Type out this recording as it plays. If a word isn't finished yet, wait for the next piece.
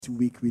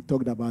week we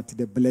talked about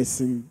the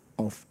blessing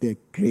of the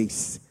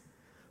grace.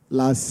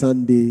 Last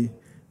Sunday,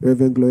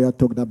 Reverend Gloria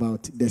talked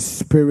about the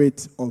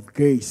spirit of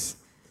grace.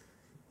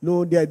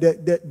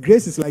 The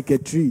grace is like a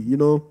tree,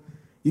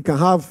 You can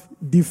have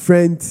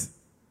different,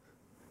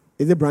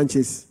 is it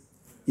branches?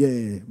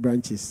 Yeah,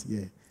 branches,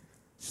 yeah.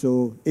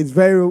 So it's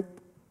very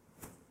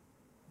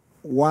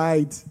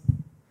wide,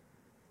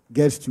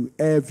 gets to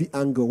every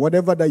angle.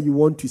 Whatever that you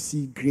want to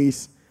see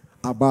grace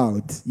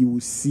about, you will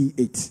see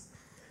it.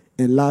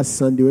 And last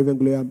Sunday, Reverend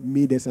Gloria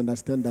made us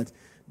understand that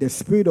the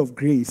spirit of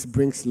grace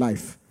brings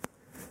life.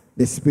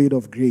 The spirit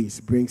of grace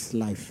brings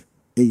life.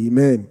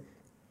 Amen.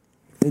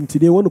 And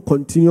today I want to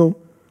continue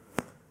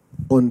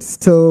on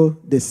still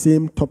the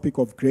same topic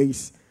of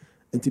grace.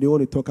 And today I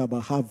want to talk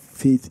about have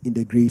faith in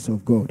the grace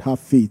of God.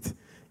 Have faith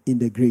in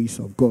the grace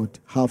of God.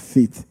 Have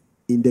faith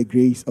in the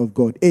grace of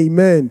God.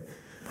 Amen.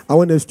 I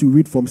want us to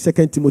read from 2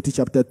 Timothy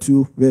chapter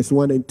 2, verse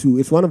 1 and 2.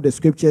 It's one of the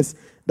scriptures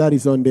that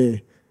is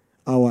on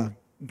our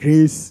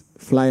grace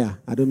flyer.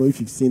 I don't know if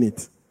you've seen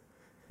it.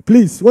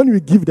 Please, when we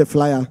give the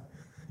flyer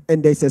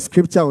and there's a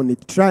scripture on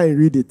it, try and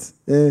read it.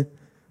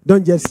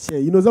 Don't just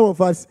share. Some of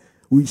us,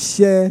 we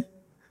share,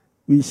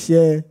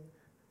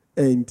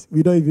 and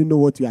we don't even know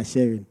what we are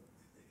sharing.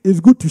 It's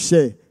good to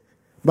share,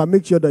 but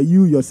make sure that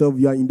you yourself,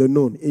 you are in the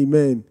known.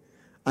 Amen.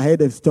 I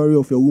heard a story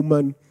of a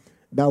woman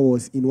that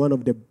was in one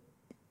of the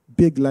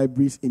big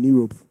libraries in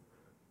Europe,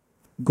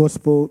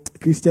 gospel,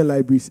 Christian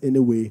libraries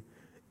anyway,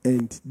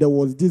 and there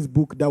was this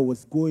book that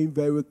was going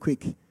very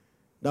quick.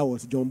 That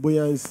was John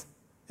Bunyan's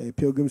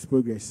Pilgrim's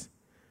Progress.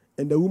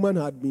 And the woman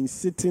had been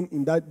sitting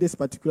in this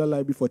particular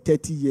library for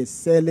 30 years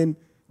selling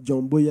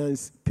John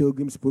Bunyan's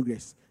Pilgrim's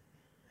Progress.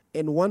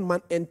 And one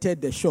man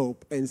entered the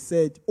shop and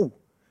said, "Oh,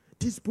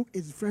 this book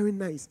is very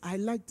nice. I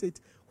liked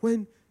it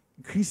when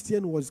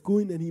Christian was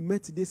going and he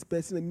met this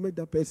person and he met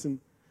that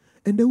person."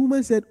 And the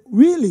woman said,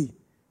 "Really?"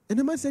 And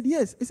the man said,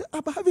 "Yes." He said,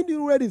 "But haven't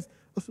you read it?"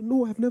 I said,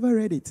 "No, I've never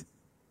read it."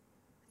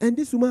 And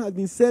this woman has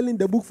been selling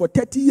the book for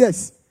 30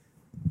 years.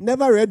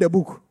 Never read the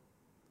book.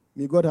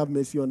 May God have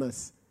mercy on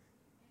us.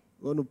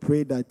 I want to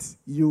pray that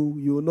you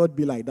will not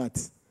be like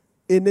that.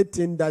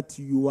 Anything that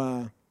you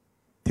are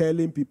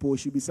telling people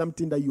should be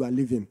something that you are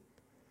living,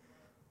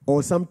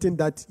 or something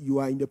that you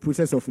are in the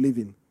process of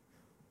living,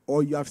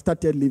 or you have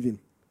started living.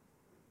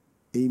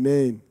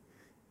 Amen.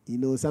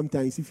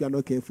 Sometimes if you are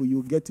not careful,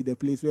 you get to the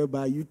place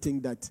whereby you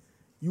think that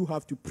you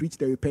have to preach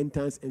the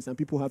repentance and some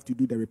people have to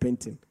do the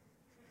repenting.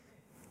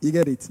 You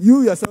get it?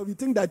 You yourself, you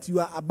think that you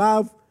are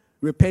above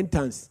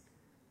repentance.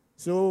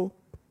 So,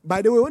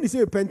 by the way, when you say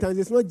repentance,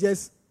 it's not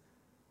just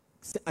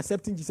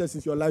accepting Jesus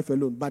into your life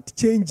alone, but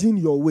changing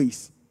your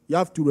ways. You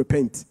have to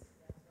repent.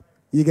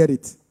 You get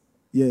it?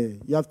 Yeah,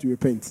 you have to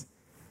repent.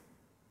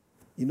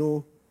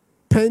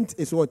 Pent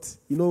is what?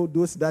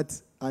 Those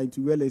that are into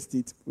real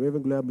estate, wherever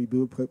Gloria may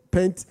be,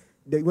 pent,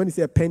 when you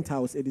say a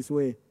penthouse, it is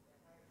where?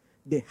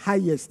 The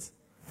highest.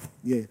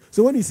 Yeah.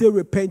 So when you say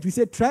repent, we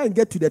say try and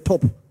get to the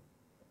top.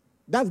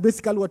 That's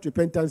basically what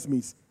repentance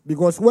means.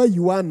 Because where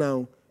you are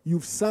now,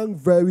 you've sunk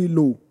very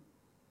low.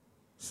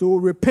 So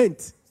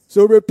repent.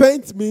 So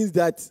repent means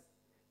that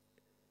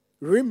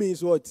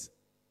means what?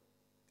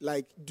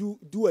 Like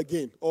do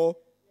again. Or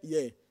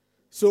yeah.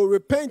 So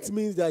repent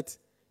means that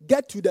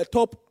get to the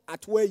top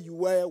at where you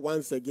were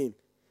once again.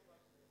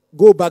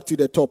 Go back to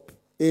the top.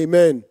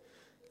 Amen.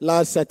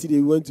 Last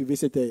Saturday we went to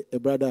visit a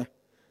brother,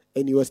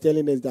 and he was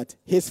telling us that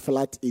his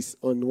flat is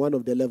on one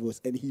of the levels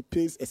and he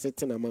pays a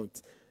certain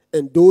amount.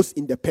 And those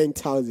in the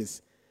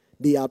penthouses,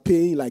 they are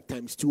paying like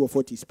times 2 of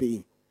what he's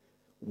paying.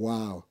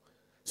 Wow.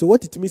 So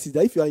what it means is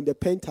that if you are in the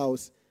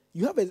penthouse,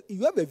 you have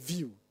a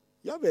view.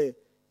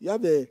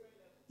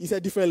 It's a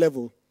different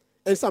level.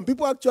 And some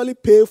people actually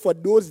pay for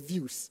those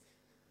views.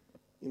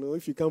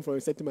 If you come from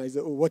a certain place,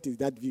 you say, "Oh, what is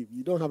that view?"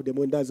 You don't have the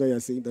money, that's why you're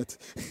saying that.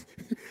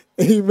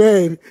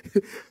 Amen.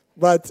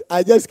 But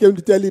I just came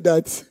to tell you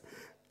that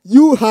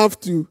we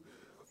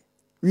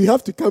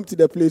have to come to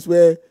the place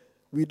where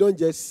we don't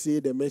just say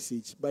the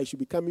message, but it should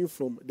be coming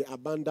from the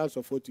abundance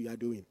of what we are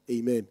doing.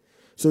 Amen.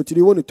 So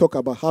today we want to talk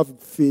about have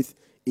faith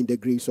in the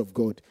grace of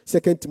God.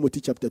 2 Timothy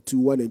chapter 2,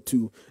 1 and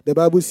 2. The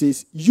Bible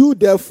says, "You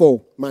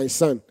therefore, my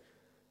son."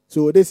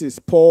 So this is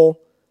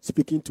Paul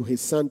speaking to his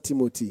son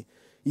Timothy.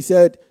 He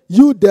said,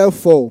 "You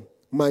therefore,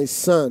 my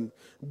son,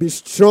 be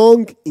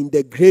strong in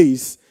the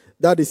grace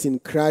that is in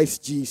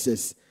Christ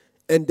Jesus.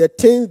 And the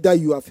things that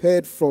you have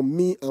heard from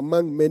me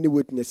among many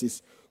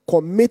witnesses,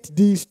 commit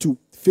these to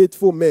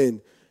faithful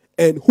men,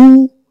 and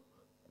who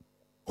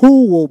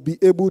will be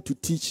able to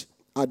teach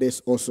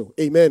others also."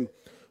 Amen.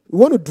 We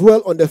want to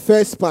dwell on the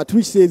first part,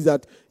 which says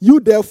that, "You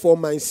therefore,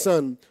 my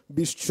son,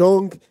 be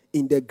strong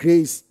in the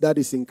grace that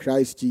is in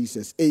Christ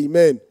Jesus."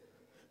 Amen.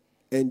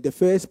 And the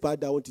first part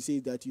that I want to say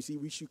is that,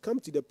 we should come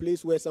to the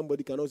place where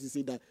somebody can also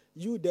say that,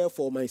 "You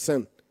therefore, my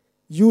son.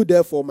 You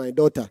therefore, my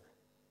daughter.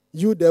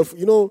 You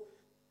therefore,"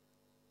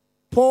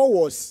 Paul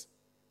was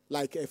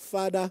like a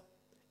father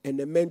and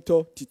a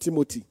mentor to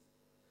Timothy.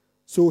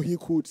 So he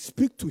could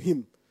speak to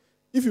him.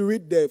 If you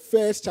read the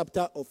first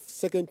chapter of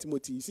 2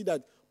 Timothy, you see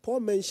that Paul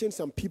mentioned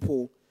some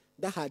people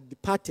that had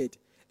departed,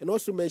 and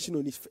also mentioned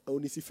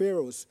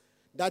Onesiphorus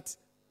that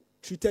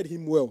treated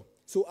him well.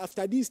 So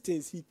after these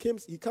things,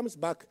 he comes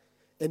back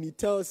and he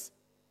tells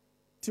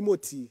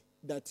Timothy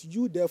that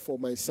you therefore,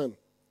 my son,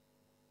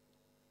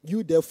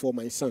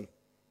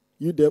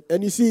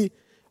 and you see,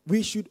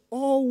 we should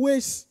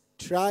always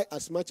try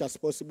as much as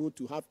possible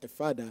to have a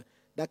father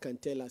that can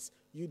tell us,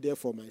 you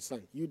therefore, my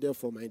son, you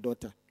therefore, my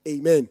daughter.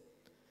 Amen.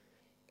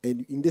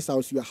 And in this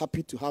house, you are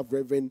happy to have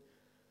Reverend.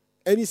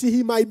 And you see,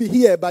 he might be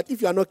here, but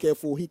if you are not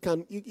careful, he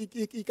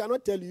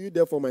cannot tell you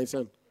therefore, my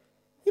son.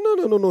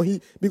 No.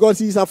 Because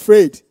he's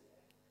afraid.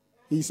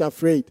 He's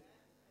afraid.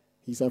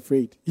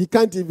 He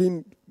can't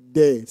even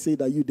dare say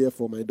that you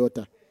therefore, my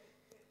daughter.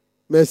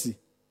 Mercy.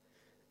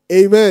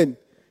 Amen.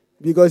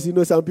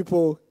 Because some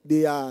people,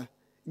 there are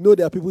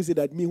people who say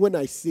that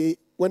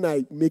when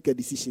I make a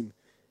decision,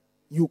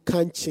 you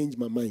can't change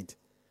my mind.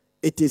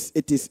 It's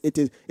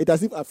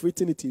as if I've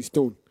written it in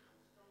stone.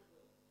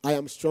 I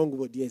am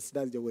strong-willed. Yes,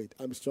 that's the word.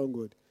 I'm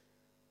strong-willed.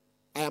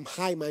 I am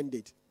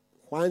high-minded.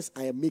 Once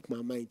I make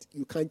my mind,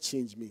 you can't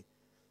change me.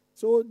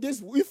 So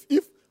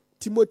if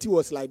Timothy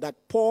was like that,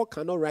 Paul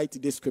cannot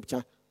write this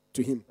scripture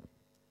to him.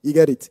 You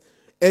get it?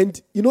 And,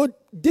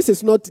 this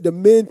is not the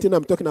main thing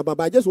I'm talking about,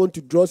 but I just want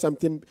to draw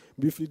something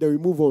briefly, then we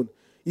move on.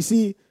 You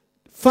see,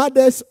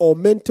 fathers or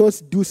mentors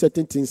do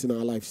certain things in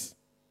our lives.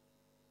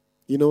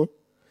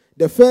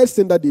 The first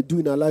thing that they do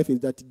in our life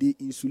is that they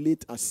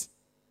insulate us.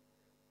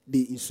 Do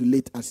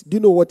you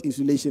know what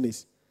insulation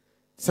is?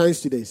 Science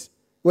students.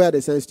 Where are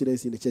the science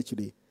students in the church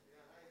today?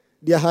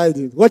 They are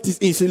hiding. What is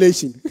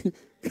insulation?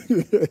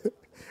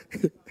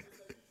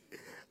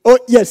 Oh,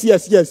 yes.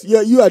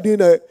 You are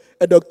doing a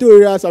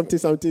doctoral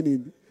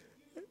something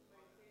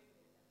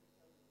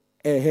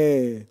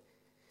in.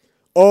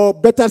 Or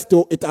better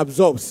still, it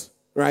absorbs,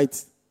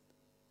 right?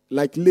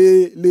 Like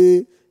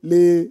lay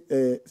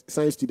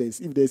science students,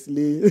 if there's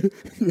lay.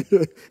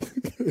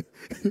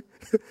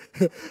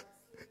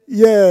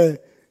 Yeah.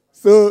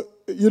 So,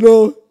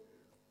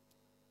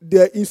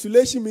 the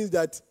insulation means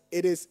that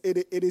it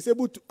is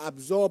able to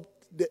absorb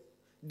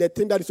the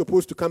thing that is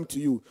supposed to come to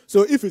you.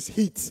 So if it's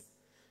heat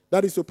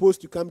that is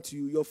supposed to come to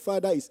you, your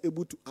father is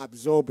able to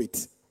absorb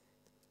it.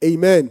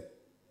 Amen.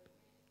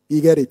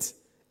 You get it?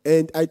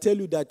 And I tell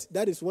you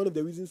that is one of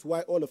the reasons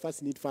why all of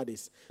us need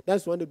fathers.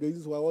 That's one of the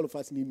reasons why all of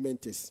us need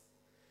mentors.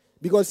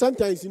 Because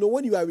sometimes,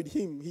 when you are with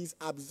him, he's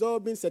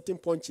absorbing certain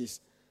punches.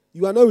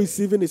 You are not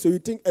receiving it, so you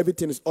think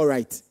everything is all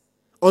right.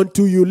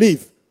 Until you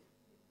leave.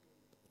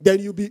 Then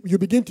you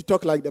begin to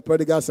talk like the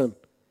prodigal son.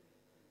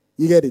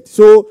 You get it?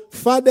 So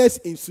fathers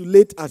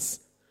insulate us.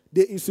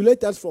 They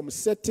insulate us from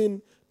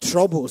certain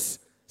troubles,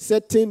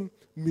 certain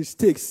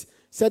mistakes,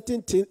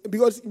 certain things.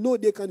 Because,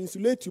 they can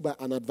insulate you by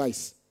an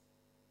advice.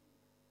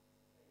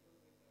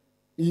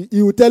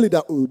 He will tell you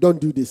that, don't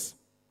do this.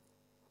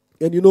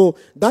 And,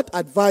 that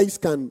advice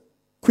can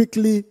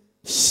quickly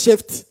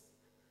shift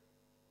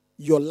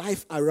your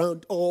life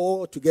around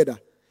altogether.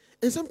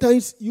 And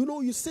sometimes,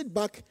 you sit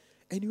back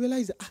and you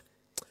realize that,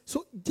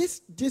 so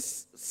this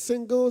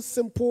single,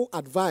 simple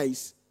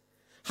advice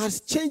has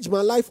changed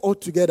my life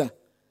altogether.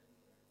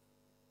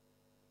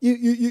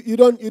 You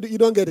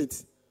don't get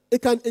it.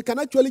 It can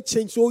actually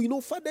change.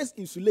 So, fathers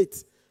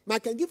insulate. I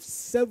can give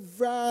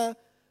several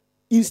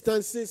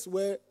instances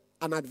where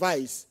an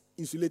advice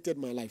insulated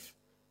my life.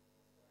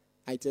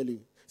 I tell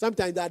you.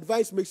 Sometimes the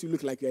advice makes you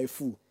look like you're a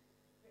fool.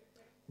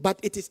 But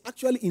it is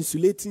actually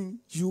insulating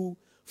you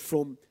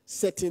from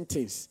certain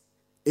things.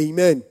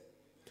 Amen.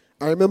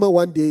 I remember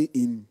one day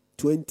in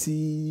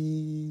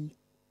 20...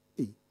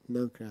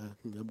 Now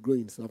I'm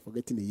growing, so I'm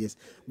forgetting the years.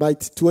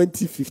 But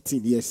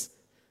 2015, yes.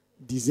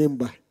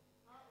 December.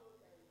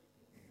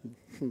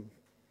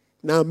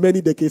 Now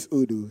many decades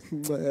old.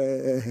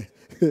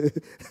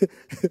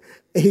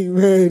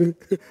 Amen.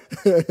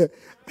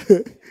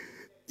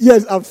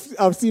 Yes,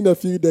 I've seen a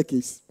few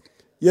decades.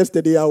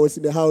 Yesterday I was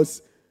in the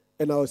house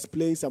and I was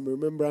playing some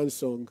remembrance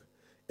song,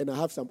 and I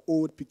have some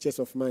old pictures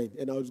of mine,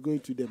 and I was going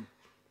to them.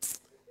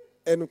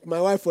 And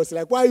my wife was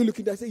like, "Why are you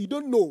looking?" I said, You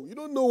don't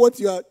know what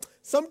you are.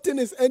 Something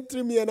is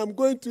entering me, and I'm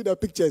going through the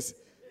pictures.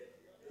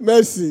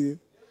 Mercy.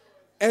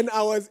 And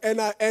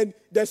and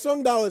the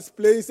song that I was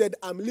playing said,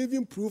 "I'm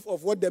living proof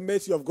of what the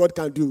mercy of God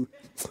can do."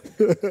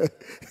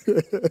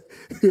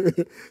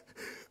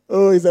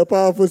 Oh, it's a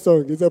powerful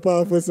song. It's a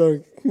powerful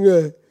song.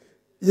 Yeah.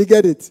 You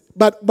get it.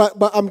 But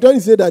I'm trying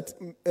to say that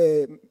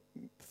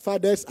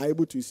fathers are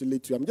able to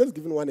isolate you. I'm just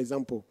giving one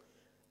example.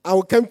 I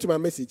will come to my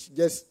message.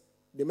 Just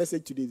the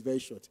message today is very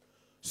short.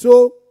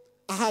 So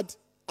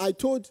I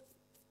told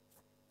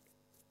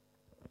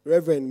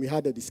Reverend, we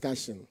had a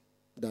discussion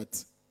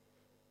that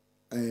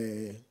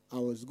I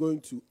was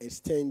going to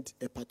extend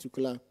a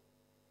particular,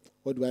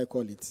 what do I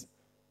call it?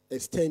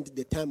 Extend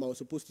the time I was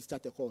supposed to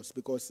start a course,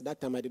 because that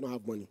time I did not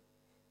have money.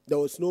 There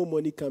was no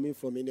money coming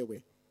from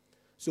anywhere.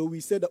 So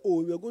we said that,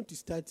 we are going to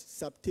start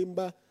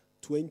September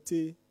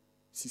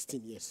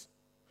 2016, yes.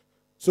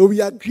 So we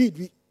agreed.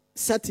 We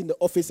sat in the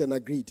office and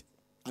agreed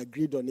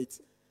on it.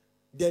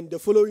 Then the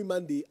following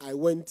Monday, I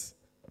went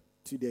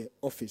to the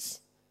office.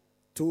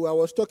 I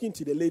was talking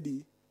to the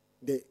lady,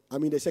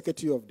 the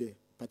secretary of the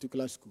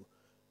particular school.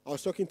 I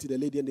was talking to the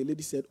lady, and the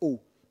lady said, "Oh,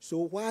 so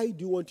why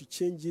do you want to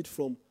change it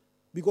from?"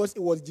 Because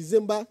it was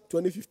December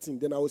 2015.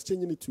 Then I was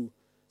changing it to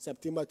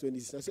September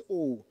 2016. I said,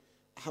 "Oh,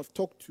 I have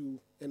talked to,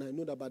 and I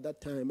know that by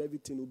that time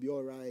everything will be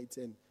all right."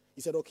 And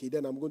he said, "Okay,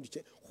 then I'm going to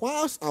change."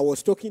 Whilst I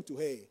was talking to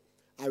her,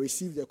 I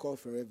received a call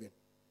from Reverend.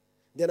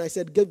 Then I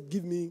said,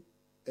 give me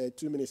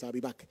 2 minutes, I'll be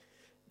back.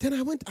 Then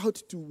I went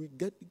out to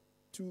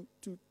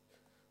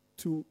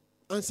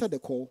answer the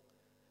call.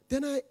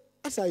 Then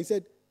as I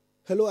said,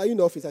 "Hello, are you in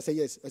the office?" I said,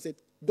 "Yes." I said,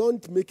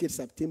 "Don't make it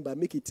September,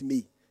 make it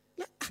May."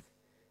 He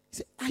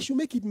said, "I should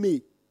make it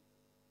May."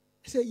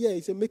 I said, "Yeah."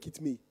 He said, "Make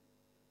it May.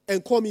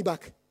 And call me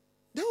back."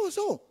 That was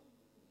all.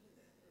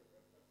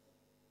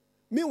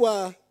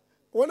 Meanwhile,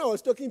 when I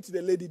was talking to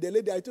the lady,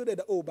 I told her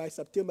that, "Oh, by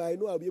September, I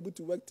know I'll be able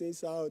to work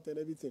things out and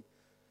everything."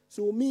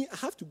 So I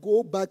have to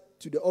go back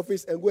to the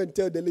office and go and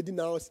tell the lady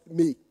now it's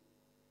May.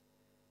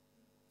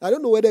 I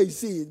don't know whether you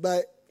see it,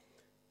 but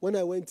when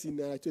I went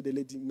in, I told the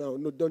lady, "No,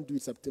 don't do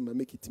it September,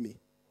 make it May."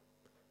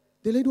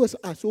 The lady was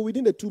asked, "So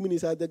within the 2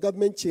 minutes, has the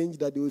government changed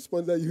that they will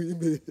sponsor you in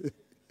May?"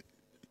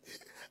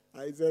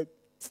 I said,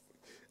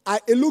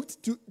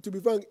 to be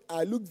frank,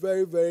 I looked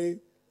very,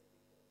 very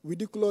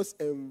ridiculous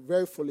and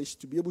very foolish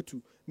to be able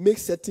to make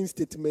certain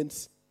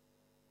statements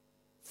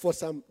for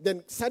some,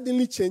 then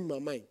suddenly change my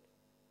mind.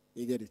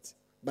 You get it?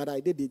 But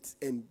I did it,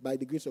 and by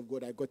the grace of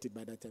God, I got it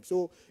by that time.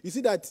 So you see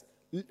that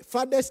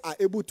fathers are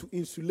able to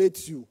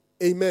insulate you.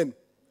 Amen.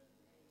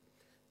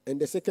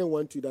 And the second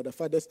one too, that the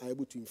fathers are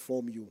able to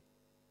inform you.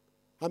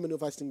 How many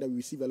of us think that we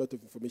receive a lot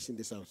of information in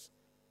this house?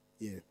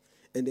 Yeah.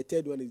 And the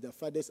third one is that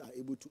fathers are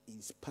able to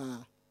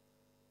inspire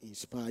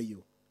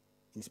you.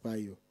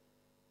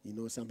 You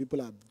know, some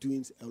people are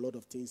doing a lot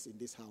of things in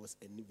this house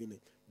and even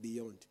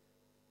beyond.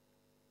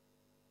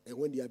 And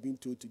when they are being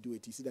told to do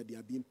it, you see that they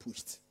are being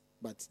pushed.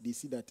 But they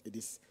see that it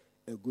is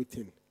a good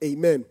thing.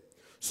 Amen.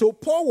 So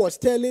Paul was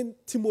telling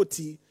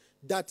Timothy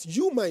that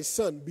you, my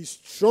son, be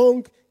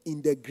strong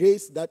in the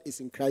grace that is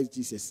in Christ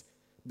Jesus.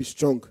 Be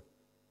strong.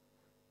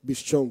 Be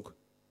strong.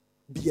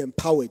 Be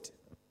empowered.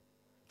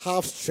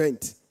 Have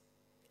strength.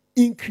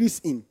 Increase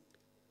in.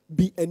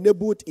 Be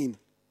enabled in.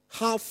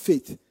 Have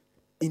faith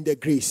in the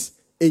grace.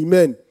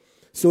 Amen.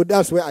 So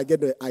that's where I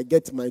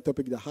get my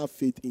topic, that have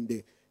faith in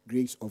the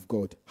grace of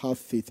God. Have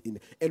faith in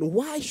it. And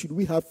why should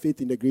we have faith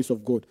in the grace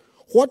of God?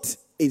 What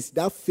is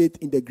that faith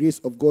in the grace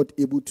of God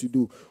able to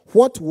do?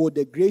 What will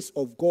the grace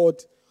of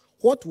God,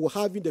 what will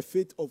having the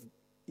faith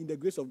in the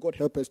grace of God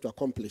help us to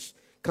accomplish?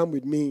 Come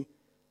with me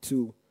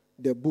to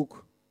the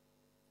book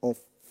of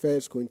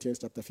 1 Corinthians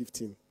chapter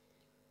 15.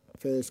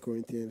 1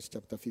 Corinthians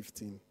chapter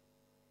 15.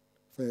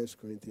 1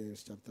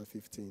 Corinthians chapter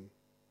 15.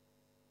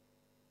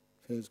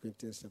 1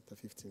 Corinthians chapter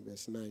 15,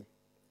 verse 9.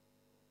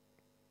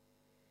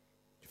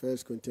 1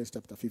 Corinthians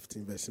chapter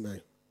 15, verse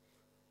 9.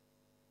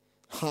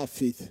 Have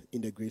faith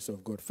in the grace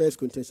of God. 1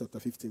 Corinthians chapter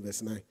 15,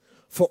 verse 9.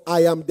 For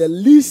I am the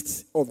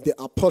least of the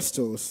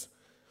apostles,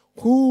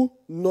 who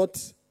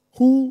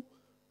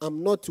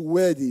am not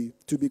worthy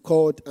to be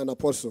called an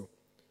apostle,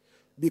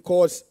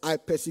 because I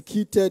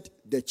persecuted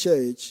the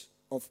church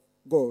of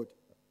God.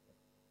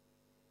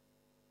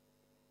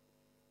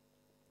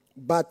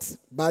 But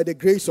by the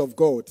grace of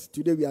God,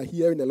 today we are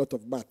hearing a lot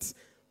of buts.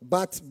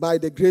 But by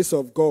the grace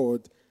of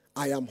God,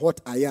 I am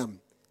what I am.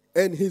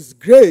 And his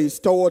grace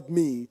toward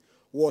me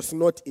was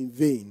not in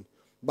vain,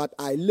 but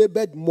I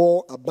labored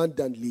more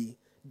abundantly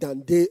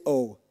than they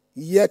all.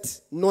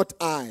 Yet not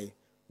I,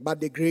 but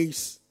the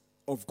grace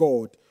of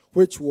God,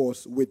 which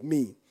was with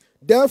me.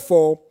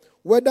 Therefore,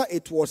 whether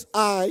it was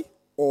I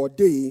or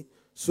they,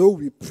 so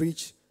we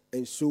preached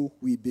and so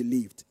we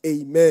believed.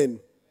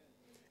 Amen.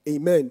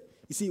 Amen.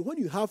 You see, when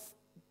you have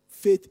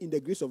faith in the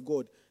grace of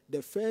God,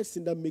 the first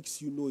thing that makes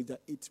you know is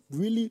that it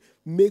really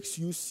makes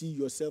you see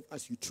yourself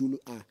as you truly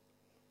are.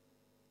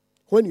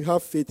 When you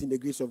have faith in the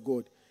grace of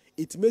God,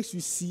 it makes you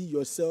see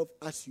yourself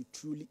as you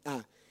truly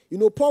are. You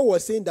know, Paul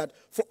was saying that,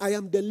 for I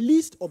am the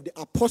least of the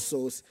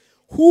apostles,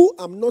 who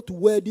am not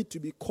worthy to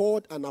be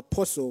called an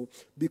apostle,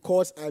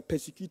 because I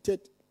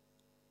persecuted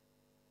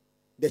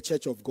the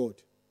church of God.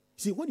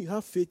 See, when you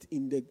have faith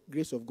in the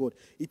grace of God,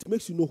 it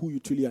makes you know who you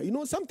truly are. You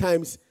know,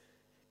 sometimes,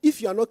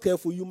 if you are not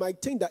careful, you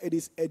might think that it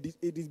is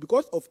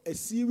because of a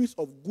series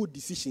of good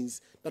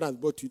decisions that has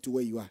brought you to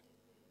where you are.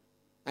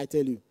 I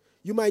tell you.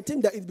 You might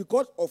think that it's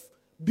because of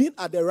being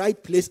at the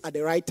right place at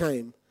the right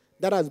time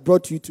that has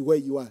brought you to where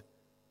you are.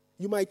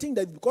 You might think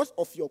that because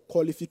of your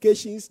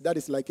qualifications, that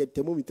is like a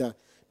thermometer,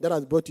 that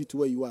has brought you to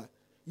where you are.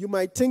 You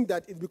might think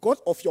that it's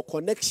because of your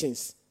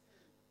connections,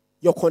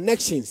 your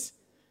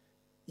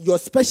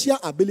special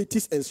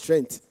abilities and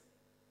strength,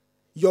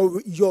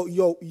 your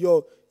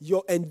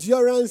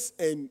endurance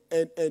and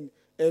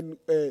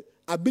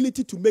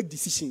ability to make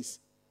decisions,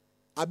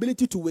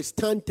 ability to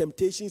withstand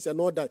temptations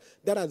and all that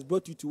has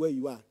brought you to where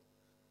you are.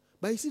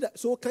 But you see that,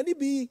 so can it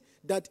be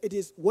that it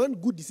is one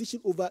good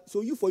decision over,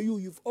 so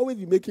you've always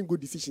been making good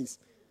decisions.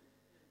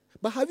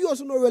 But have you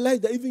also not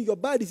realized that even your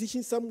bad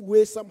decisions some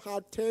way,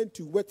 somehow turn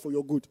to work for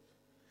your good?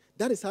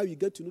 That is how you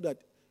get to know that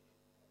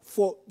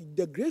For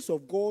the grace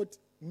of God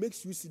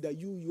makes you see that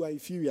you are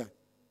inferior.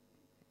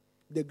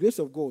 The grace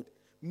of God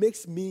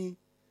makes me,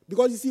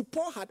 because you see,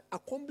 Paul had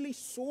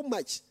accomplished so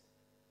much.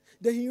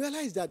 Then he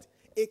realized that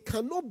it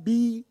cannot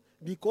be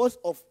because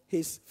of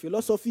his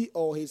philosophy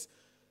or his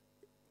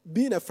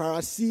being a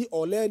Pharisee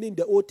or learning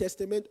the Old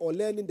Testament or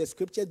learning the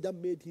scriptures that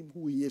made him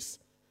who he is.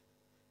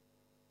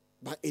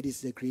 But it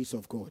is the grace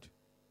of God.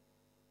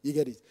 You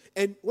get it?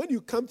 And when you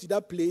come to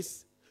that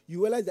place,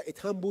 you realize that it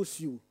humbles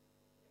you.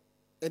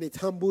 And it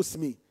humbles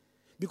me.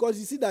 Because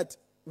you see that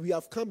we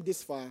have come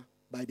this far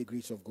by the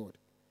grace of God.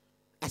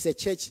 As a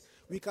church,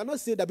 we cannot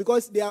say that,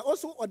 because there are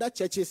also other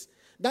churches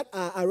that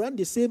are around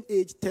the same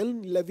age,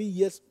 10, 11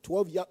 years,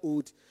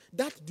 12-year-old,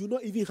 that do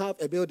not even have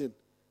a building.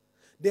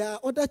 There are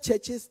other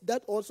churches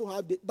that also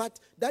have, but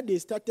that they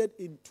started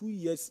in 2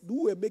 years,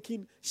 who were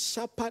making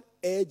sharper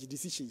edge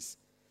decisions.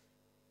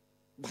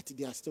 But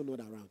they are still not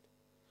around.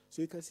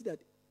 So you can see that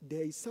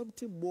there is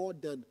something more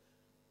than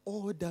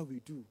all that we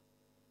do.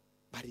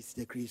 But it's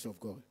the grace of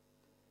God.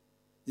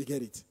 You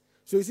get it?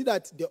 So you see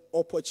that the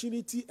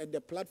opportunity and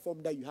the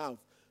platform that you have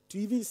to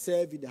even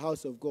serve in the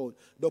house of God,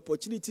 the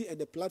opportunity and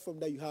the platform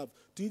that you have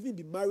to even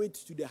be married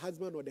to the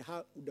husband or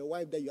the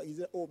wife that you are, you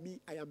say, oh, me,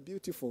 I am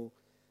beautiful.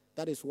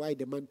 That is why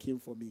the man came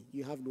for me.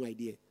 You have no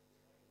idea.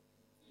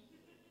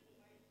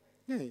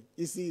 Yeah,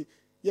 you see,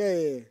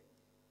 yeah.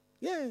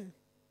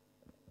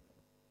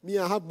 Me,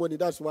 I have money.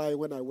 That's why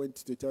when I went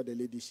to tell the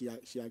lady, she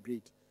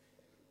agreed.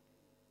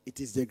 It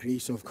is the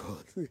grace of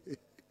God.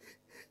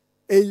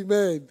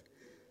 Amen.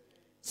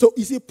 So,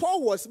 you see,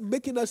 Paul was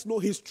making us know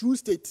his true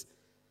state.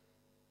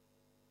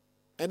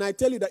 And I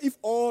tell you that if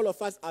all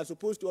of us are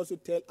supposed to also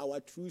tell our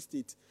true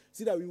state,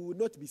 see that we would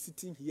not be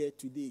sitting here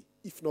today,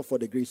 if not for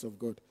the grace of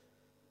God.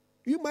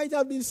 You might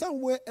have been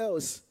somewhere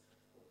else,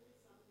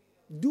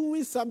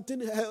 doing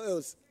something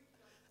else,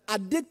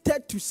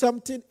 addicted to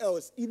something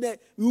else.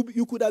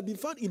 You could have been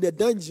found in a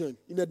dungeon.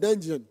 You know,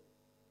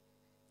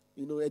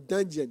 a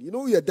dungeon. You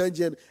know a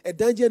dungeon? A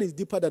dungeon is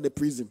deeper than a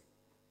prison.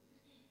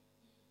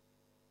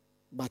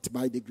 But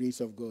by the grace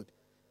of God.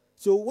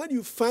 So when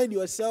you find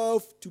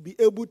yourself to be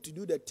able to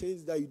do the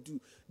things that you do,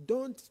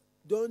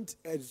 don't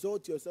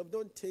exalt yourself.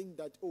 Don't think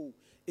that, oh,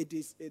 it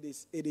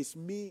is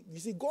me. You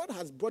see, God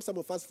has brought some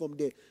of us from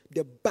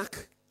the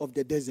back of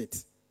the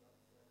desert,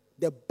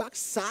 the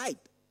backside,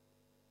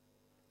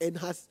 and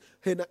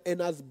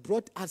has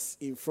brought us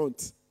in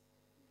front.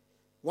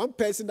 One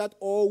person that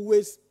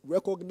always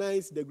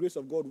recognized the grace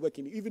of God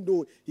working, even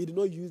though he did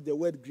not use the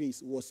word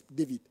grace, was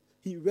David.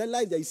 He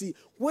realized that, you see,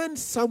 when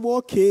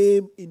Samuel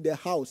came in the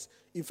house,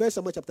 in 1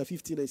 Samuel chapter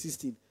 15 and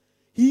 16,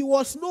 he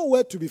was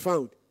nowhere to be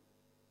found.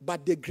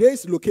 But the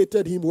grace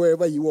located him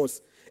wherever he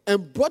was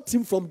and brought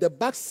him from the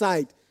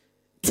backside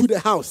to the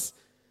house.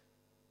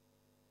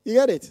 You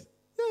get it?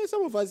 Yeah,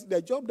 some of us,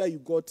 the job that you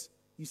got,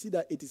 you see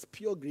that it is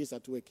pure grace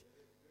at work.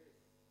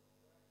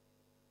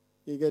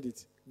 You get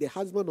it? The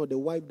husband or the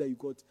wife that you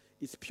got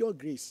is pure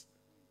grace.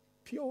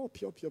 Pure.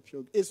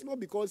 It's not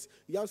because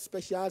you have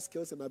special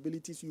skills and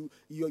abilities,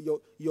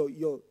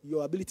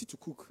 your ability to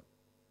cook.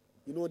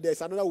 You know,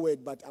 there's another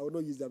word, but I will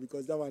not use that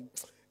because that one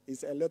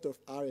is a lot of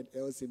R and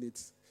L's in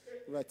it.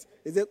 But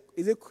is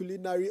it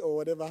culinary or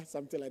whatever,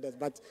 something like that?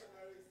 But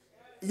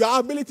your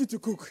ability to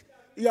cook.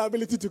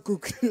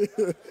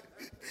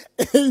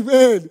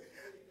 Amen.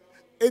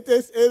 It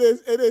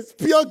is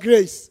pure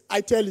grace,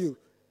 I tell you.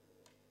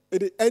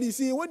 And you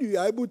see, when you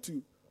are able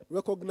to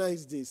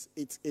recognize this,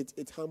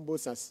 it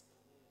humbles us.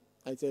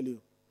 I tell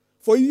you.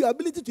 For your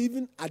ability to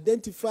even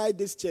identify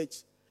this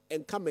church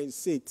and come and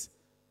sit,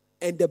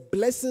 and the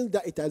blessings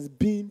that it has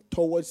been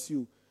towards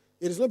you,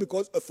 it is not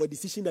because of a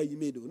decision that you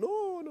made. No.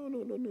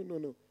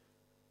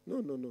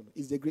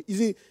 It's the great. You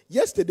see,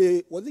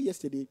 yesterday,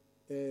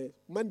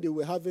 Monday,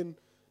 we're having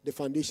the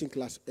foundation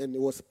class, and it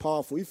was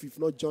powerful. If you've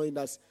not joined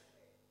us,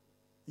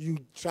 you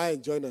try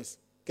and join us.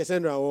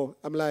 Cassandra,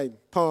 I'm lying.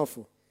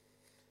 Powerful.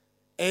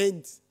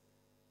 And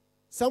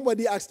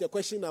somebody asked a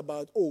question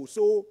about,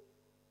 so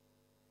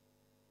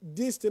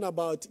this thing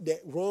about the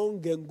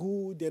wrong and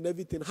good and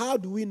everything, how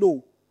do we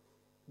know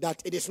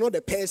that it is not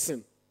the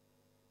person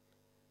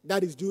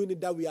that is doing it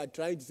that we are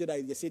trying to say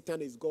that the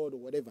Satan is God or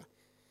whatever?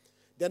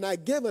 Then I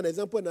gave an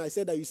example and I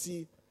said that, you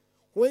see,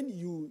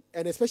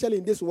 and especially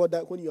in this world,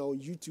 that when you are on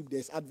YouTube,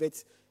 there's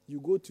adverts. You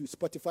go to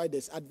Spotify,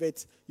 there's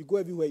adverts. You go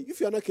everywhere. If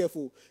you are not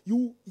careful,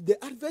 the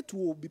advert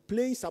will be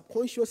playing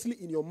subconsciously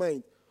in your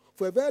mind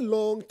for a very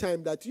long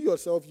time that you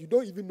yourself, you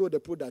don't even know the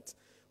product.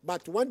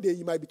 But one day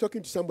you might be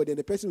talking to somebody and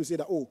the person will say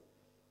that,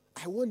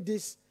 I want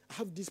this, I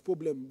have this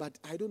problem, but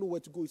I don't know where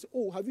to go. You say,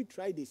 have you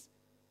tried this?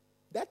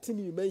 That thing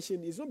you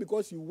mentioned is not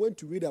because you went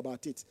to read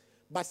about it,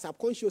 but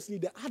subconsciously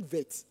the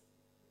advert,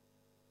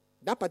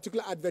 that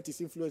particular advert is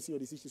influencing your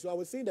decision. So I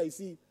was saying that, you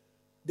see,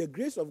 the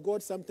grace of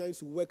God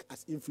sometimes work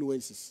as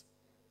influences.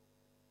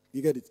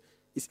 You get it?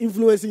 It's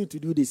influencing you to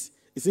do this.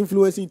 It's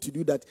influencing you to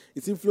do that.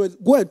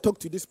 Go and talk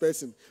to this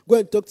person. Go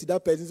and talk to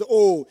that person.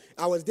 So,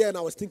 I was there and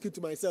I was thinking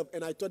to myself,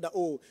 and I thought that,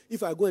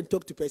 if I go and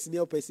talk to person A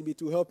or person B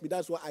to help me,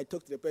 that's why I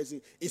talk to the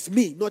person. It's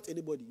me, not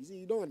anybody. You see,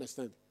 you don't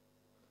understand.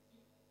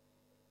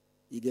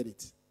 You get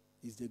it?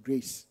 It's the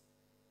grace.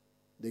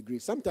 The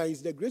grace.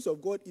 Sometimes the grace of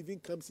God even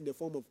comes in the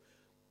form of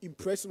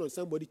impressing on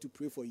somebody to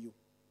pray for you.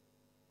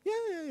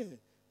 Yeah.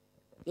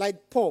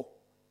 Like Paul.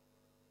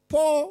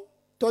 Paul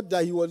thought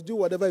that he was doing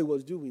whatever he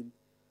was doing,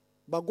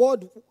 but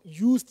God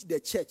used the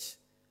church.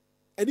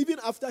 And even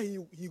after he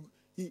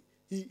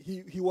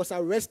was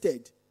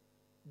arrested,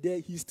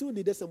 he still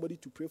needed somebody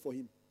to pray for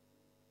him.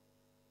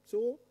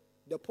 So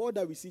the Paul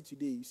that we see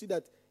today, you see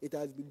that it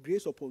has been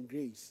grace upon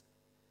grace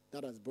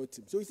that has brought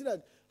him. So you see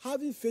that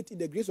having faith in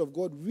the grace of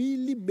God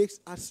really makes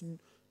us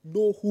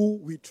know who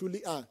we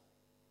truly are.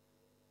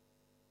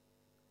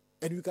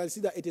 And we can see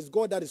that it is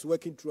God that is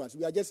working through us.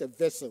 We are just a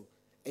vessel,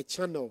 a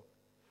channel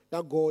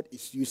that God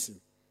is using.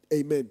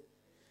 Amen.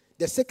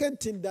 The second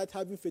thing that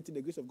having faith in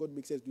the grace of God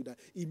makes us do, that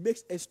it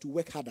makes us to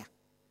work harder.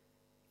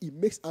 It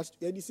makes us,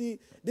 and you see,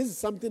 this is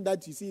something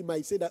that you see, you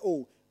might say that,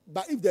 oh,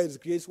 but if there is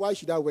grace, why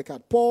should I work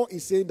hard? Paul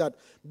is saying that,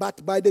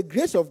 but by the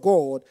grace of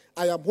God,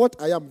 I am what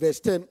I am. Verse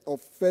 10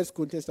 of 1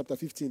 Corinthians chapter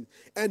 15.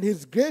 And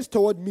his grace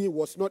toward me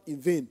was not in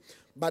vain,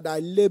 but I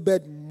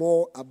labored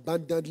more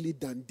abundantly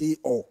than they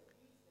all.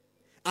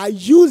 I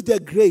used the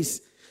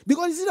grace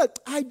because you see that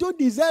I don't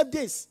deserve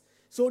this.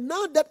 So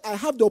now that I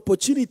have the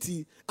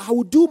opportunity, I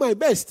will do my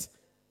best.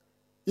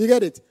 You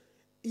get it?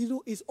 You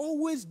know, it's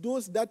always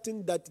those that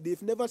think that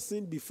they've never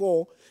sinned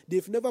before.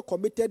 They've never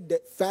committed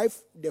the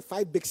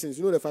five big sins.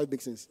 You know the 5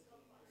 big sins?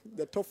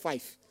 The top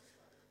 5.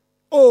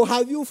 Oh,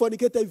 have you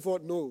fornicated before?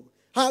 No.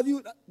 Have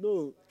you?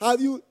 No.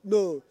 Have you?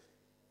 No.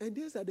 And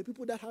these are the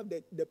people that have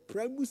the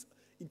primus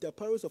inter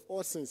pares of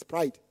all sins,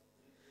 pride.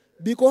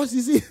 Because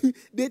you see,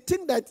 they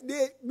think that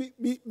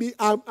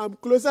I'm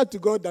closer to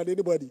God than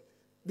anybody.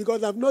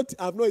 Because I've not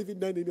even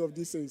done any of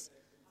these things.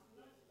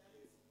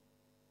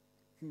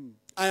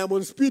 I am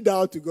on speed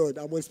dial to God.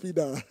 I'm on speed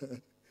dial.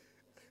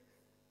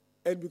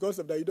 And because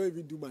of that, you don't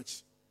even do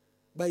much.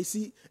 But you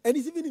see, and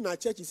it's even in our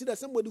church, you see that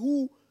somebody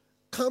who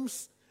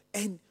comes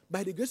and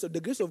by the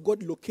grace of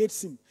God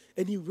locates him.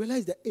 And he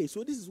realizes that, hey,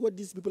 so this is what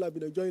these people have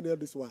been enjoying all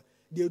this while.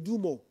 They'll do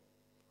more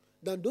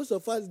than those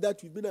of us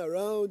that we've been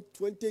around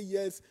 20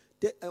 years.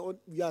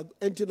 We are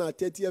entering our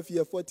 30th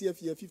year,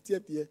 40th year,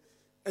 50th year,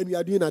 and we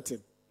are doing nothing.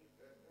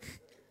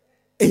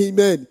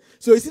 Amen.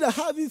 So you see that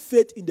having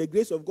faith in the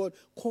grace of God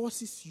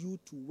causes you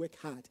to work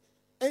hard.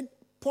 And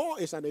Paul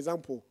is an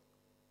example.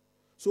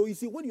 So you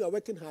see, when you are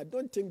working hard,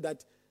 don't think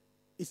that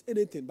it's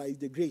anything, but it's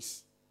the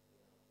grace.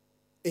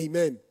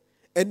 Amen.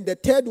 And the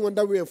third one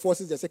that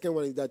reinforces the second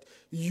one is that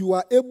you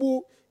are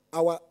able,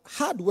 our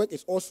hard work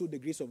is also the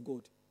grace of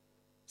God.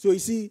 So you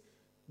see,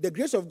 the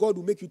grace of God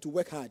will make you to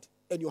work hard.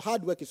 And your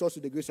hard work is also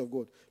the grace of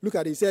God. Look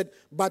at it. He said,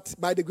 but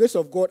by the grace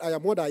of God, I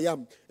am what I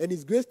am. And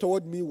his grace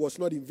toward me was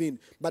not in vain.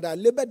 But I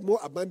labored more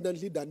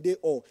abundantly than they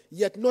all.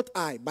 Yet not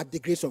I, but the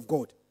grace of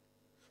God.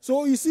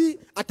 So you see,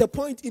 at a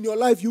point in your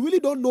life, you really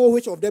don't know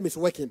which of them is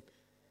working.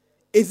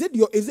 Is it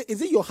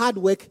your hard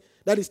work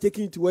that is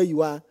taking you to where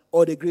you are,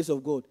 or the grace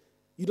of God?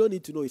 You don't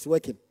need to know. It's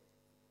working.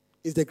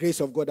 It's the grace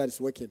of God that is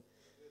working.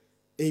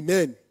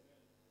 Amen.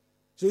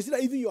 So you see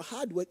that even your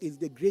hard work is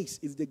the grace.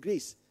 It's the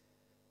grace.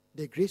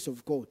 The grace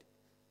of God.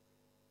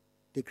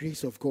 The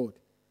grace of God.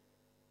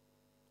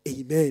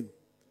 Amen.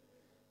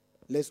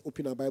 Let's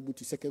open our Bible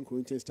to 2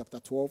 Corinthians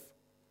chapter 12.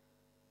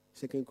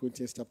 2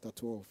 Corinthians chapter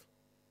 12.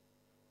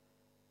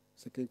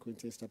 2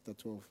 Corinthians chapter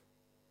 12.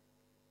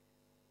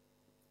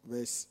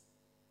 Verse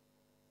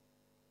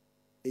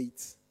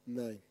 8,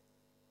 9.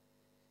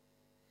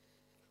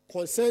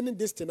 Concerning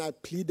this thing, I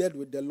pleaded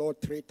with the Lord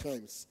 3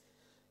 times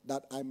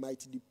that I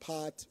might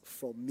depart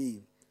from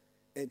me.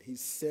 And he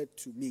said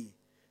to me,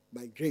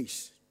 my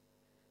grace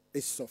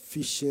is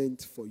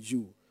sufficient for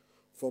you,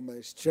 for my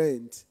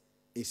strength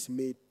is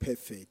made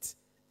perfect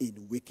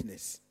in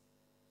weakness.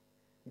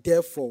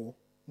 Therefore,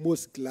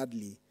 most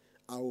gladly,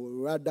 I will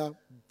rather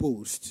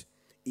boast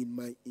in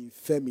my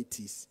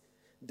infirmities,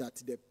 that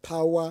the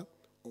power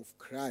of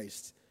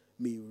Christ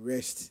may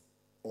rest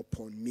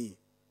upon me.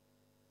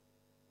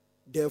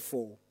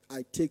 Therefore,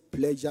 I take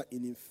pleasure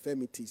in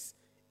infirmities,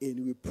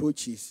 in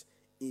reproaches,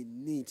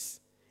 in needs,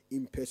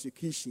 in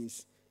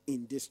persecutions,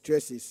 in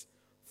distresses,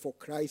 for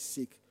Christ's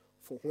sake.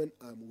 For when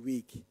I'm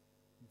weak,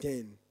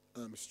 then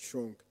I'm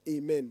strong.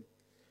 Amen.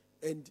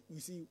 And you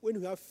see, when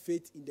we have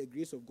faith in the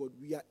grace of God,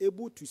 we are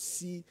able to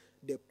see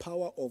the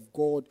power of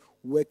God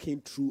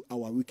working through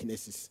our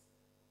weaknesses.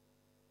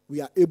 We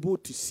are able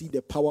to see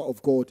the power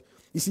of God.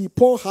 You see,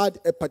 Paul had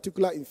a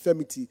particular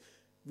infirmity.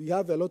 We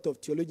have a lot of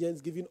theologians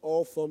giving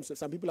all forms.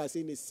 Some people are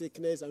saying it's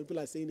sickness. Some people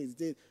are saying it's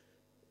this.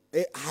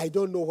 I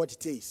don't know what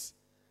it is.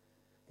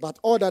 But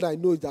all that I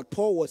know is that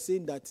Paul was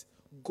saying that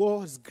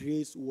God's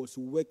grace was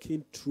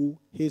working through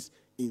his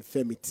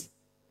infirmity.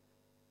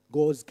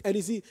 And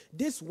you see,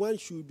 this one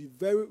should be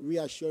very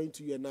reassuring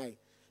to you and I,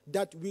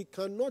 that we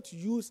cannot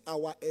use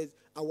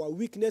our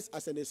weakness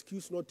as an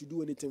excuse not to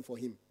do anything for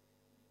him.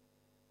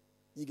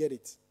 You get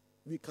it?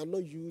 We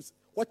cannot use,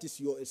 what is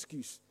your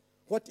excuse?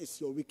 What is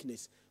your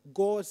weakness?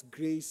 God's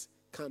grace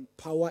can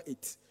power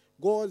it.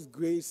 God's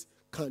grace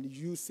can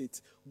use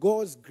it.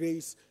 God's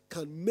grace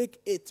can make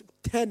it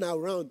turn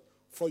around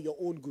for your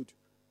own good.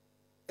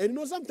 And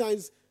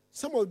sometimes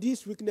some of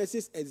these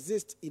weaknesses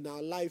exist in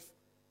our life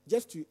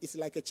it's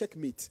like a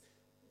checkmate.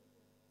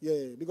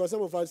 Yeah, because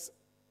some of us,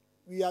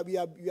 we are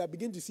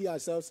beginning to see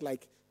ourselves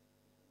like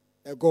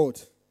a God.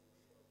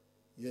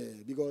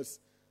 Yeah, because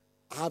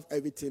I have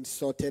everything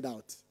sorted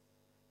out.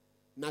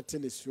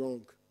 Nothing is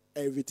wrong.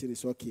 Everything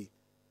is okay.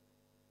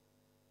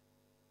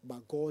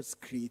 But God's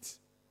grace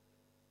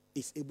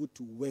is able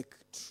to work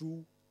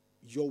through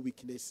your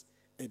weakness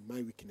and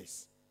my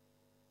weakness.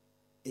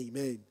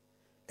 Amen.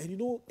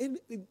 And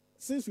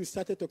since we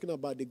started talking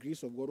about the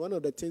grace of God, one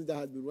of the things that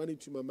has been running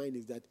through my mind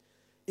is that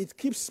it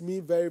keeps me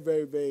very,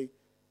 very, very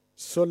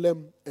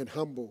solemn and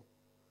humble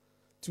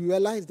to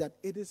realize that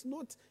it is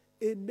not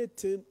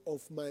anything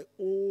of my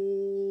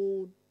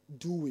own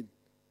doing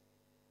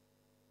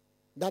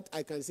that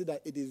I can say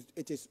that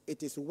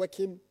it is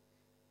working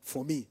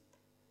for me.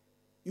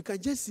 You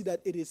can just see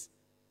that it is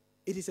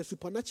a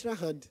supernatural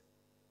hand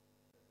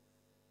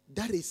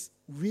that is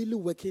really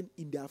working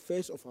in the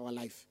affairs of our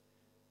life.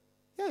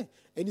 Yeah.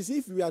 And you see,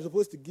 if we are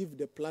supposed to give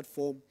the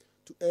platform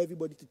to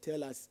everybody to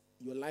tell us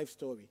your life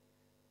story,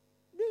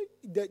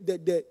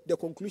 the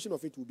conclusion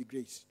of it will be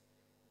grace.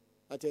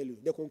 I tell you,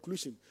 the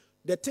conclusion.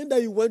 The thing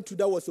that you went through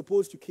that was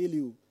supposed to kill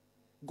you,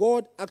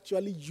 God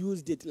actually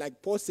used it.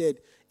 Like Paul said,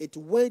 it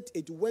went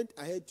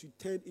ahead to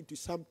turn into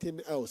something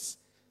else.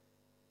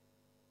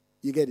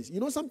 You get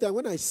it? Sometimes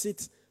when I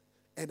sit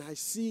and I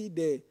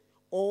see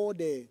all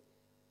the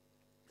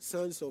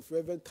sons of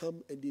Reverend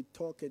come and they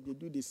talk and they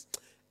do this,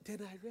 then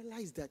I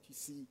realize that, you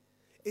see,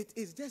 it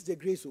is just the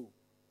grace.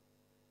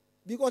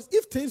 Because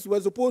if things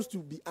were supposed to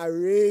be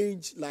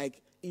arranged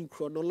like in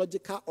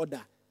chronological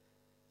order,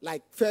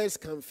 like first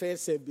come,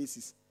 first serve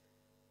basis,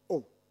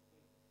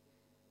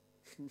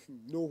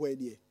 nowhere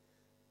near.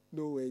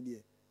 Nowhere near.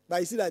 But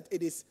you see that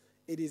it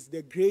is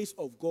the grace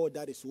of God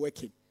that is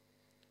working.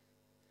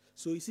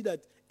 So you see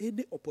that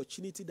any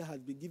opportunity that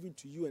has been given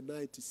to you and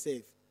I to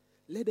serve,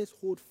 let us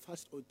hold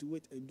fast onto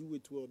it and do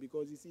it well.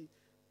 Because you see,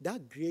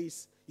 that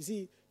grace,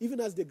 even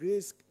as the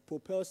grace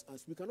propels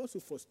us, we can also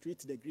frustrate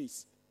the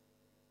grace.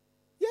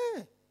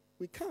 Yeah,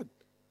 we can.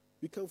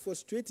 We can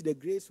frustrate the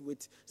grace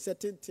with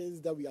certain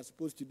things that we are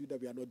supposed to do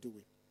that we are not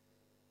doing.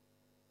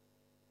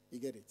 You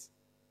get it?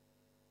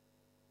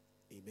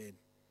 Amen.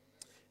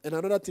 And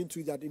another thing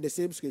too is that in the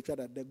same scripture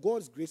that the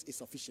God's grace is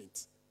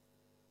sufficient.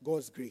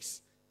 God's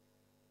grace.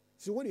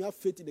 So when you have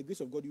faith in the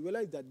grace of God, you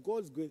realize that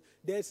God's grace,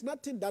 there is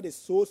nothing that is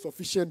so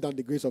sufficient than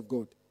the grace of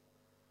God.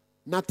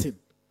 Nothing.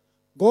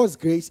 God's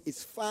grace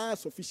is far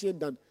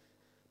sufficient than,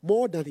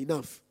 more than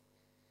enough.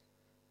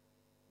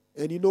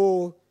 And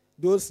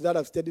those that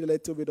have studied a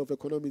little bit of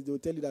economics, they will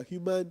tell you that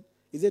human,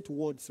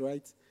 wants,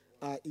 right,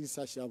 are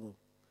insatiable.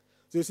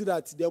 So you see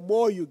that the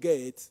more you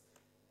get,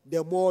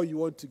 the more you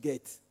want to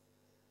get.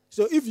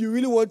 So if you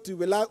really want to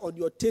rely on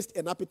your taste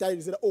and appetite,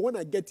 you say, when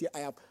I get here,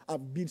 I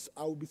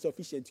will be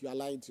sufficient. You are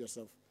lying to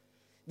yourself.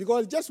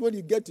 Because just when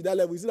you get to that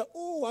level, you say,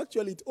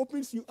 actually, it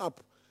opens you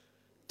up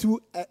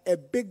to a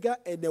bigger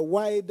and a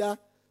wider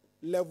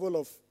level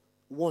of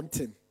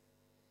wanting.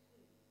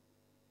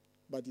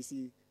 But you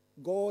see,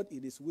 God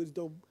in his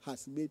wisdom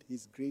has made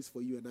his grace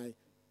for you and I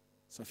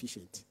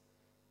sufficient.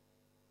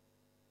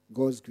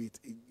 God's grace.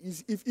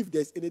 If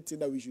there's anything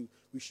that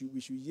we should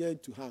yearn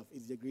to have,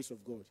 it's the grace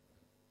of God.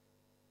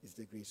 It's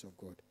the grace of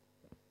God.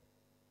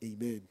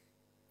 Amen.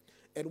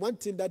 And one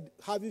thing that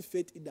having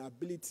faith in the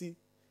ability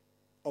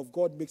of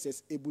God makes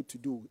us able to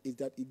do is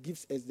that it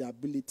gives us the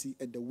ability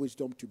and the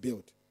wisdom to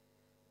build.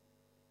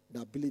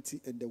 The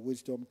ability and the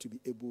wisdom to be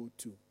able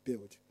to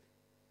build.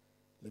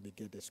 Let me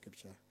get the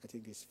scripture. I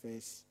think it's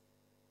 1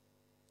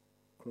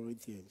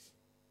 Corinthians.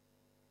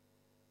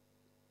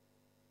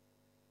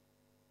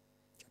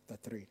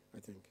 Chapter 3, I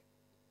think.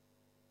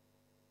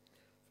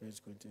 1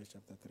 Corinthians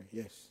chapter 3.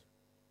 Yes.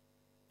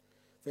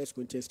 1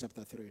 Corinthians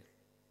chapter 3.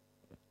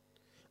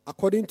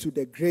 According to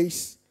the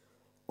grace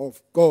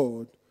of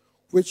God,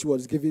 which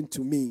was given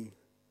to me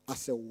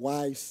as a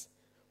wise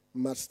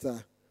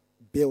master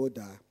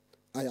builder,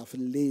 I have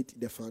laid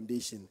the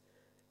foundation,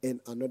 and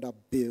another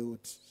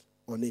builds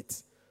on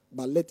it.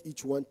 But let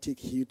each one take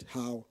heed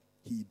how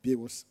he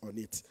builds on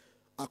it.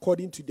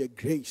 According to the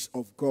grace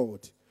of God,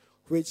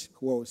 which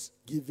was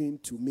given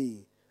to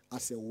me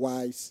as a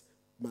wise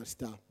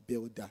master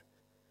builder.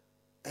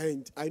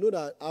 And I know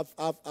that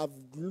I've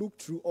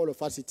looked through all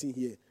of us sitting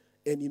here,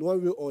 and in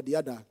one way or the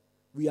other,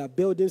 we are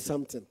building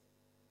something,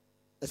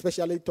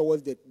 especially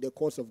towards the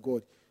cause of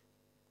God.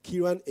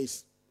 Kieran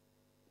is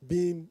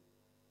being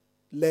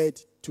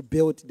led to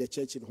build the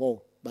church in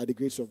Hall by the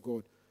grace of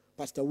God.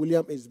 Pastor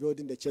William is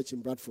building the church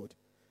in Bradford.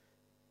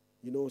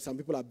 Some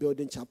people are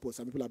building chapels,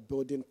 some people are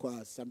building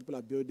choirs, some people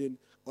are building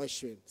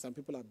ushering, some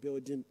people are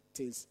building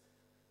things.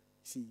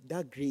 See,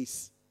 that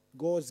grace,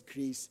 God's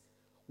grace,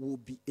 will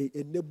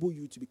enable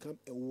you to become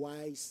a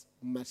wise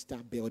master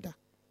builder.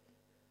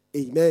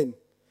 Amen.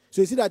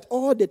 So you see that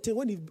all the time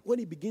when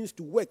it begins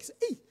to work, say,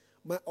 hey,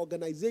 my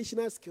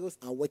organizational skills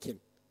are working.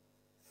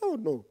 Oh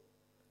no,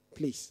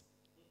 please.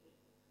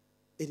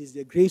 It is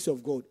the grace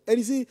of God. And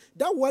you see,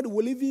 that word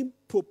will even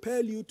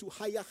propel you to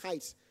higher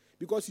heights.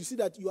 Because you see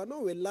that you are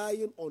not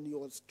relying on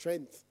your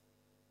strength.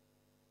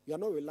 You are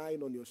not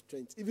relying on your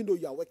strength, even though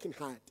you are working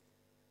hard.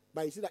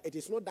 But you see that it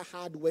is not the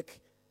hard work,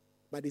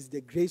 but it's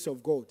the grace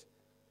of God.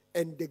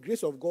 And the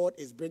grace of God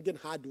is bringing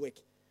hard work.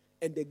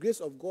 And the grace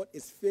of God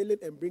is failing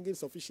and bringing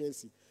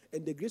sufficiency.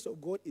 And the grace of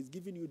God is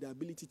giving you the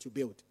ability to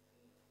build.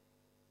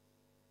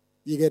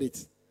 You get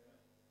it?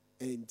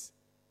 And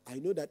I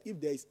know that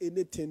if there is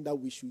anything that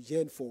we should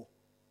yearn for,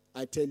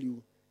 I tell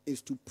you,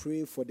 is to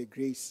pray for the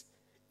grace,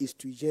 is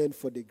to yearn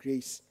for the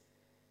grace,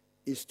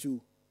 is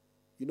to,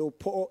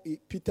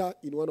 Peter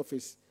in one of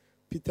his,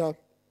 Peter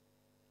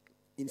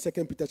in 2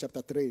 Peter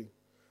chapter 3,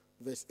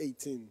 verse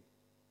 18,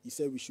 he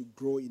said we should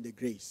grow in the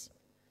grace.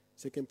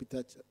 2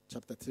 Peter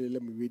chapter 3,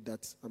 let me read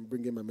that. I'm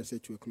bringing my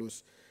message to a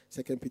close.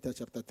 2 Peter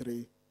chapter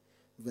 3,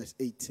 verse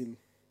 18.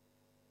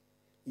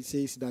 He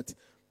says that,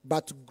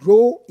 but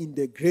grow in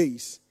the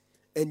grace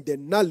and the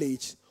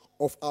knowledge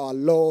of our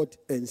Lord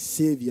and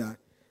Savior,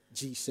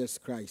 Jesus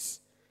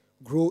Christ.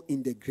 Grow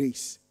in the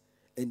grace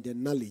and the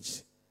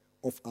knowledge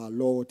of our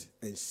Lord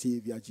and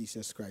Savior,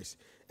 Jesus Christ.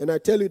 And I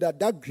tell you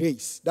that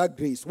grace,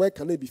 where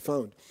can it be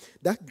found?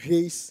 That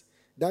grace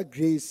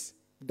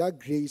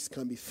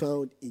can be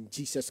found in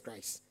Jesus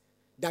Christ.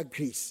 That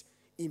grace.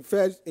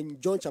 In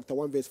John chapter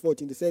 1, verse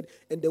 14, they said,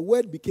 and the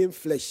word became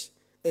flesh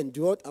and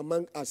dwelt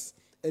among us,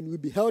 and we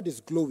beheld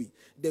his glory,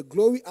 the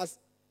glory as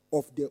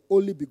of the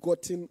only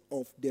begotten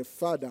of the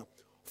Father,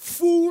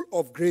 full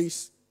of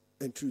grace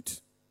and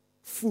truth.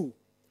 Full.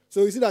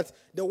 So you see that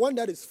the one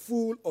that is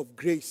full of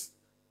grace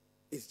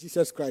is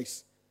Jesus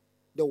Christ.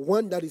 The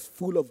one that is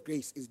full of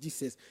grace is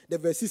Jesus. The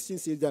verse 16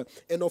 says that,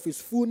 and of his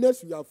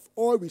fullness we have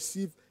all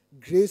received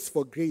grace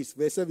for grace.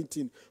 Verse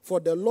 17, for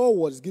the law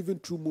was given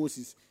through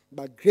Moses,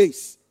 but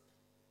grace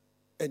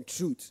and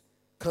truth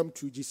come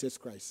through Jesus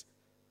Christ.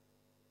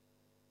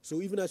 So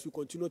even as we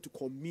continue to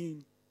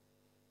commune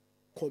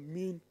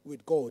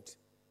with God,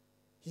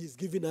 he is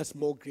giving us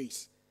more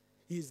grace.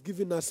 He is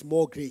giving us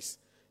more grace.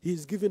 He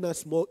is giving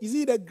us more. You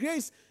see, the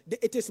grace,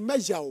 it is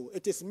measure.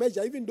 It is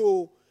measure, even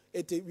though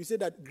we say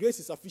that grace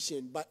is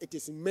sufficient, but it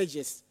is in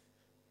measures.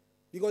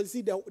 Because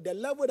you see, the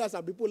level that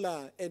some people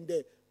are, and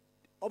the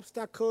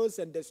obstacles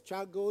and the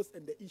struggles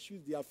and the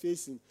issues they are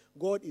facing,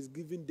 God is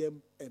giving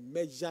them a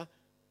measure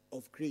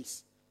of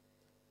grace.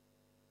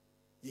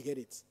 You get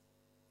it?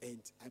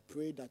 And I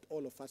pray that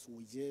all of us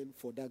will yearn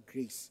for that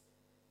grace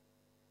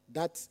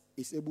that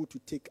is able to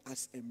take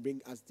us and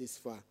bring us this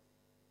far.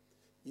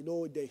 You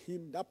know, the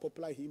hymn, that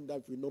popular hymn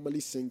that we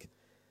normally sing,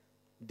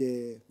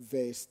 the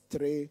verse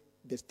 3,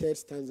 the third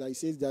stanza, it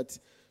says that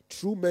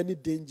through many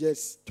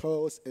dangers,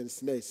 toils, and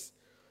snares,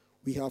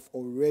 we have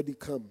already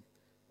come.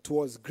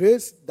 'Twas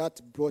grace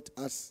that brought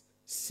us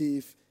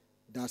safe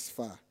thus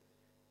far.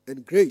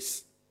 And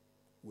grace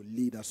will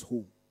lead us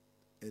home.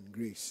 And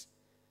grace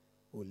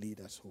will lead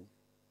us home.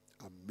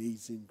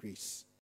 Amazing grace.